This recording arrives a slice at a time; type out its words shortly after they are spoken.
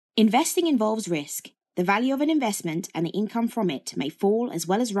Investing involves risk. The value of an investment and the income from it may fall as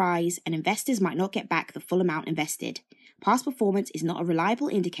well as rise, and investors might not get back the full amount invested. Past performance is not a reliable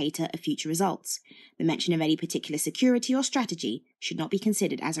indicator of future results. The mention of any particular security or strategy should not be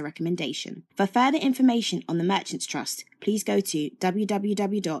considered as a recommendation. For further information on the Merchants Trust, please go to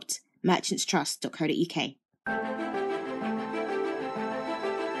www.merchantstrust.co.uk.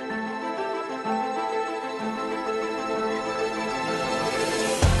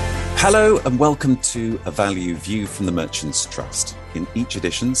 Hello and welcome to A Value View from the Merchants Trust. In each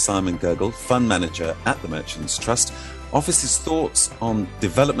edition, Simon Gergel, Fund Manager at the Merchants Trust, offers his thoughts on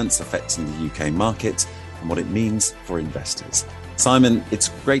developments affecting the UK market and what it means for investors. Simon, it's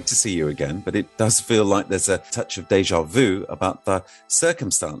great to see you again, but it does feel like there's a touch of déjà vu about the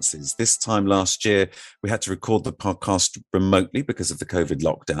circumstances. This time last year, we had to record the podcast remotely because of the COVID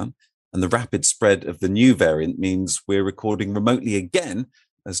lockdown, and the rapid spread of the new variant means we're recording remotely again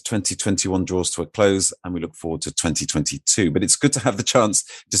as 2021 draws to a close and we look forward to 2022. But it's good to have the chance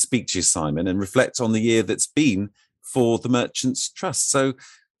to speak to you, Simon, and reflect on the year that's been for the Merchants Trust. So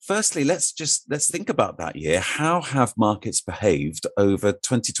firstly, let's think about that year. How have markets behaved over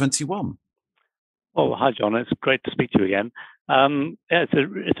 2021? Oh, hi, John. It's great to speak to you again.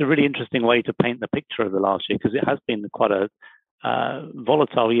 It's a really interesting way to paint the picture of the last year, because it has been quite a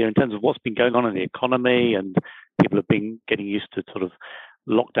volatile year in terms of what's been going on in the economy, and people have been getting used to sort of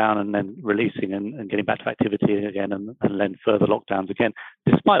lockdown and then releasing and getting back to activity again, and then further lockdowns again.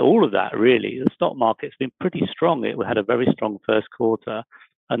 Despite all of that, really, the stock market's been pretty strong. It had a very strong first quarter,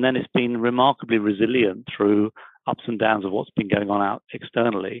 and then it's been remarkably resilient through ups and downs of what's been going on out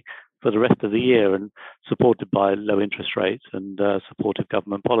externally for the rest of the year, and supported by low interest rates and supportive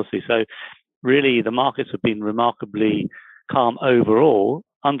government policy. So really, the markets have been remarkably calm overall.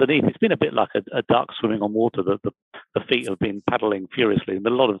 Underneath, it's been a bit like a duck swimming on water. The feet have been paddling furiously, and a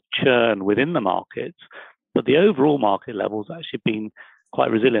lot of churn within the markets. But the overall market level's actually been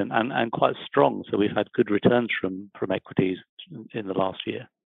quite resilient and quite strong. So we've had good returns from equities in the last year.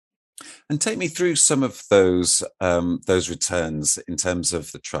 And take me through some of those returns in terms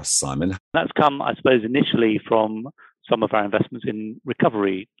of the trust, Simon. That's come, I suppose, initially from some of our investments in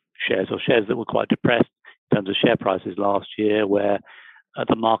recovery shares, or shares that were quite depressed in terms of share prices last year, where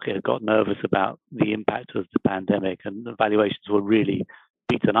the market had got nervous about the impact of the pandemic, and the valuations were really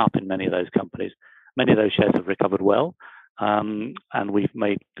beaten up in many of those companies. Many of those shares have recovered well, and we've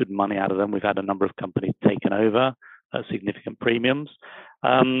made good money out of them. We've had a number of companies taken over at significant premiums.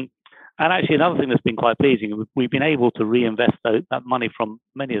 And actually, another thing that's been quite pleasing, we've been able to reinvest that money from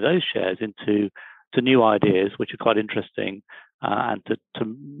many of those shares into new ideas, which are quite interesting, and to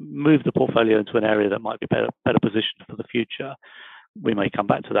move the portfolio into an area that might be better positioned for the future. We may come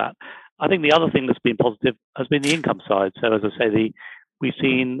back to that. I think the other thing that's been positive has been the income side. So as I say, we've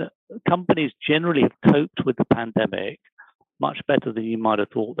seen companies generally have coped with the pandemic much better than you might have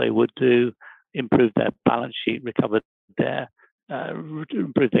thought they would do, improved their balance sheet, improved their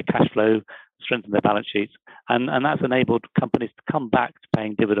cash flow, strengthened their balance sheets, and that's enabled companies to come back to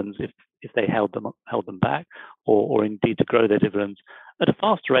paying dividends if they held them back, or indeed to grow their dividends at a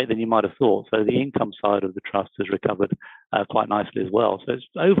faster rate than you might have thought. So the income side of the trust has recovered quite nicely as well. So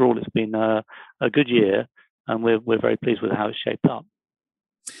overall, it's been a good year, and we're very pleased with how it's shaped up.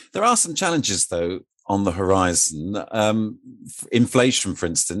 There are some challenges, though, on the horizon. Inflation, for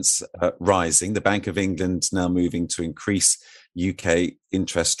instance, rising. The Bank of England now moving to increase UK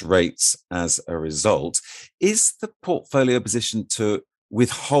interest rates as a result. Is the portfolio positioned to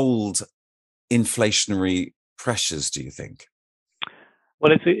withhold inflationary pressures, do you think?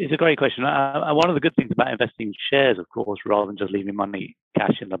 Well, it's a great question. One of the good things about investing in shares, of course, rather than just leaving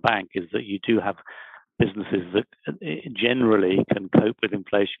cash in the bank, is that you do have businesses that generally can cope with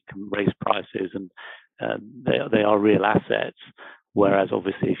inflation, can raise prices, and they are real assets. Whereas,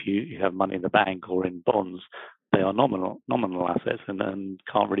 obviously, if you have money in the bank or in bonds, they are nominal assets and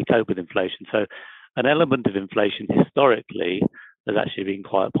can't really cope with inflation. So, an element of inflation historically has actually been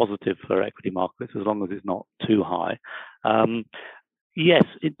quite positive for equity markets, as long as it's not too high. Yes,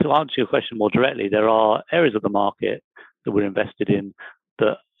 to answer your question more directly, there are areas of the market that we're invested in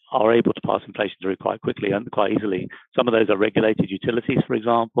that are able to pass inflation through quite quickly and quite easily. Some of those are regulated utilities, for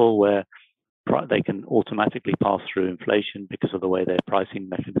example, where they can automatically pass through inflation because of the way their pricing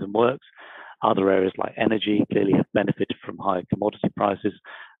mechanism works. Other areas like energy clearly have benefited from high commodity prices.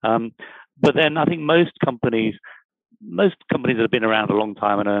 But then I think most companies that have been around a long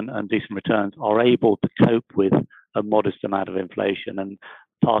time and earn decent returns are able to cope with a modest amount of inflation and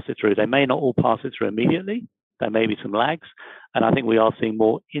pass it through. They may not all pass it through immediately. There may be some lags. And I think we are seeing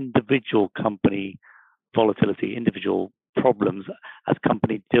more individual company volatility, individual problems as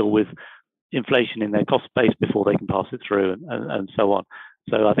companies deal with inflation in their cost base before they can pass it through and so on.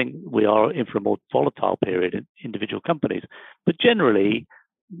 So I think we are in for a more volatile period in individual companies. But generally,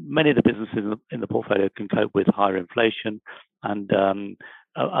 many of the businesses in the portfolio can cope with higher inflation, and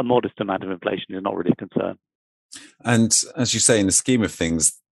a modest amount of inflation is not really a concern. And as you say, in the scheme of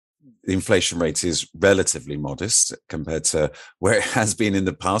things, the inflation rate is relatively modest compared to where it has been in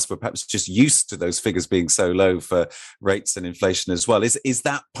the past. We're perhaps just used to those figures being so low for rates and inflation as well. Is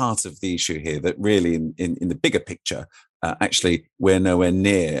that part of the issue here, that really in the bigger picture, actually we're nowhere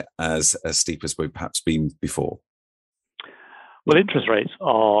near as steep as we've perhaps been before? Well, interest rates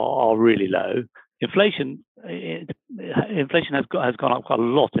are really low. Inflation has gone up quite a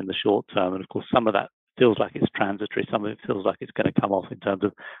lot in the short term, and of course some of that feels like it's transitory. Some of it feels like it's going to come off in terms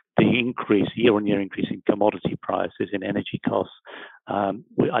of the year-on-year increase in commodity prices, in energy costs. I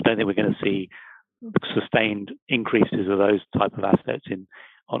don't think we're going to see sustained increases of those type of assets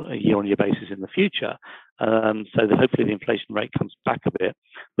on a year-on-year basis in the future. So that hopefully the inflation rate comes back a bit.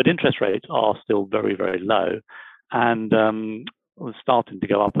 But interest rates are still very, very low, and starting to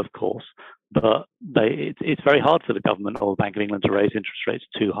go up, of course. But it's very hard for the government or the Bank of England to raise interest rates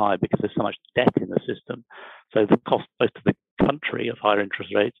too high because there's so much debt in the system. So the cost both to the country of higher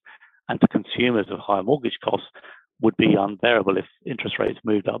interest rates and to consumers of higher mortgage costs would be unbearable if interest rates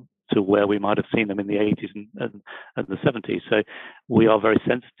moved up to where we might have seen them in the 80s and the 70s. So we are very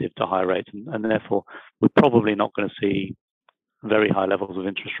sensitive to higher rates, and therefore we're probably not going to see very high levels of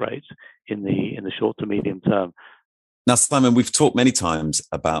interest rates in the short to medium term. Now, Simon, we've talked many times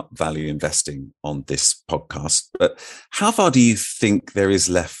about value investing on this podcast, but how far do you think there is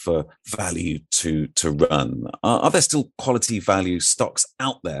left for value to run? Are there still quality value stocks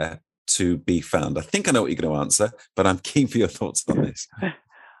out there to be found? I think I know what you're going to answer, but I'm keen for your thoughts on this.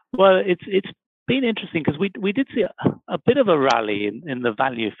 Well, it's been interesting because we did see a bit of a rally in the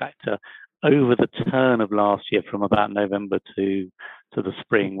value factor over the turn of last year, from about November to the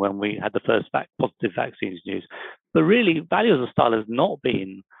spring, when we had the first positive vaccines news. But really, value as a style has not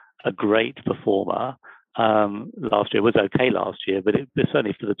been a great performer. Last year it was okay last year, but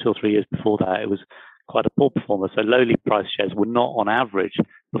certainly for the 2 or 3 years before that, it was quite a poor performer. So lowly priced shares were not on average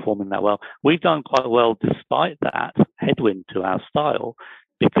performing that well. We've done quite well despite that headwind to our style,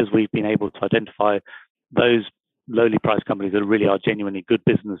 because we've been able to identify those lowly priced companies that really are genuinely good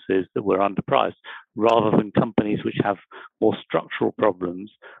businesses that were underpriced, rather than companies which have more structural problems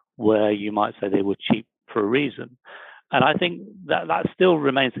where you might say they were cheap for a reason. And I think that still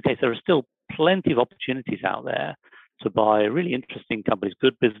remains the case. There are still plenty of opportunities out there to buy really interesting companies,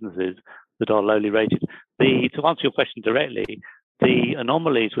 good businesses that are lowly rated. To answer your question directly, the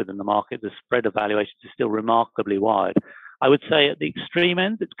anomalies within the market, the spread of valuations is still remarkably wide. I would say at the extreme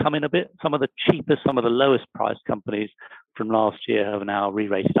end, it's come in a bit. Some of the cheapest, some of the lowest priced companies from last year have now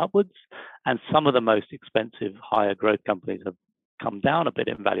re-rated upwards, and some of the most expensive, higher growth companies have come down a bit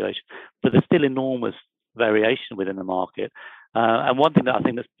in valuation. But there's still enormous variation within the market. And one thing that I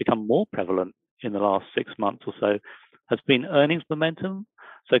think that's become more prevalent in the last 6 months or so has been earnings momentum.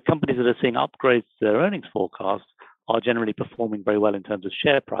 So companies that are seeing upgrades to their earnings forecasts are generally performing very well in terms of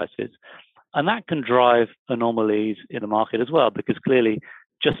share prices. And that can drive anomalies in the market as well, because clearly,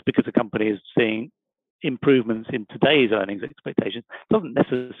 just because a company is seeing improvements in today's earnings expectations doesn't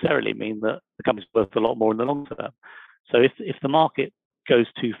necessarily mean that the company's worth a lot more in the long term. So if the market goes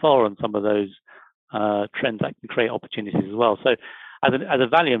too far on some of those trends, that can create opportunities as well. So as a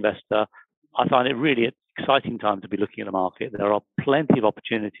value investor, I find it really an exciting time to be looking at the market. There are plenty of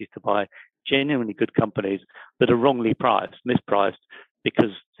opportunities to buy genuinely good companies that are wrongly priced, mispriced,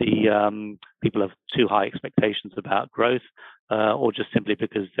 because the people have too high expectations about growth, or just simply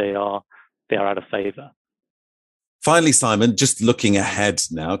because they are out of favour. Finally, Simon, just looking ahead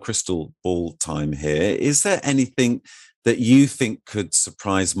now, crystal ball time here. Is there anything that you think could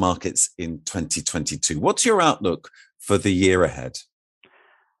surprise markets in 2022? What's your outlook for the year ahead?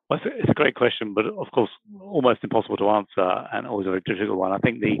 Well, it's a great question, but of course, almost impossible to answer, and always a very difficult one. I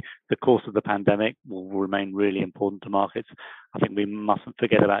think the course of the pandemic will remain really important to markets. I think we mustn't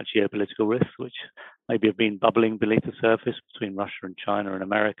forget about geopolitical risks, which maybe have been bubbling beneath the surface between Russia and China and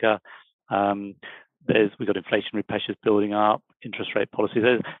America. We've got inflationary pressures building up, interest rate policies.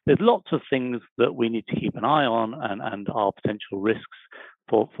 There's lots of things that we need to keep an eye on, and are potential risks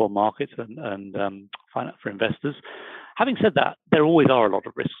for markets and for investors. Having said that, there always are a lot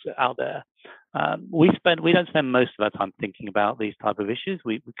of risks out there. We don't spend most of our time thinking about these type of issues.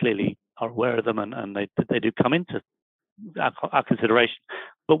 We clearly are aware of them, and they do come into our consideration.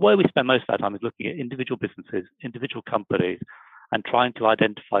 But where we spend most of our time is looking at individual businesses, individual companies, and trying to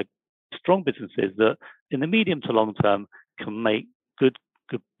identify strong businesses that in the medium to long term can make good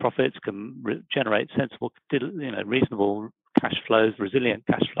profits, can generate sensible, reasonable cash flows, resilient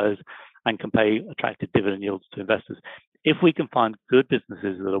cash flows, and can pay attractive dividend yields to investors. If we can find good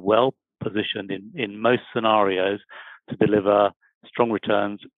businesses that are well positioned in most scenarios to deliver strong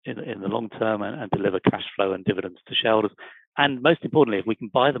returns in the long term and deliver cash flow and dividends to shareholders, and most importantly, if we can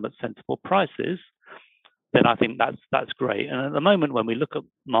buy them at sensible prices, then I think that's great. And at the moment, when we look at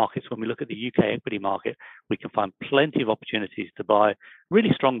markets, when we look at the UK equity market, we can find plenty of opportunities to buy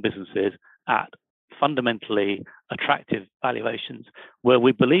really strong businesses at fundamentally attractive valuations where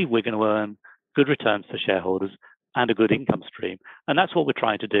we believe we're going to earn good returns for shareholders and a good income stream. And that's what we're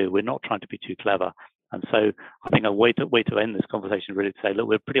trying to do. We're not trying to be too clever. And so I think a way to end this conversation really to say, look,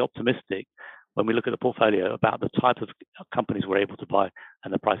 we're pretty optimistic when we look at the portfolio about the type of companies we're able to buy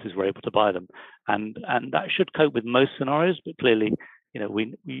and the prices we're able to buy them. And that should cope with most scenarios, but clearly,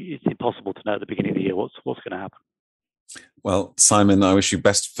 it's impossible to know at the beginning of the year what's going to happen. Well, Simon, I wish you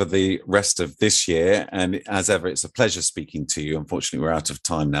best for the rest of this year. And as ever, it's a pleasure speaking to you. Unfortunately, we're out of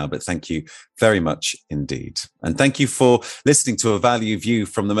time now, but thank you very much indeed. And thank you for listening to A Value View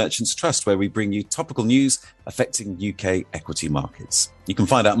from the Merchants Trust, where we bring you topical news affecting UK equity markets. You can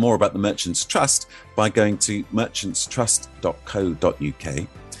find out more about the Merchants Trust by going to merchantstrust.co.uk.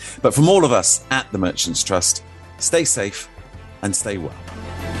 But from all of us at the Merchants Trust, stay safe and stay well.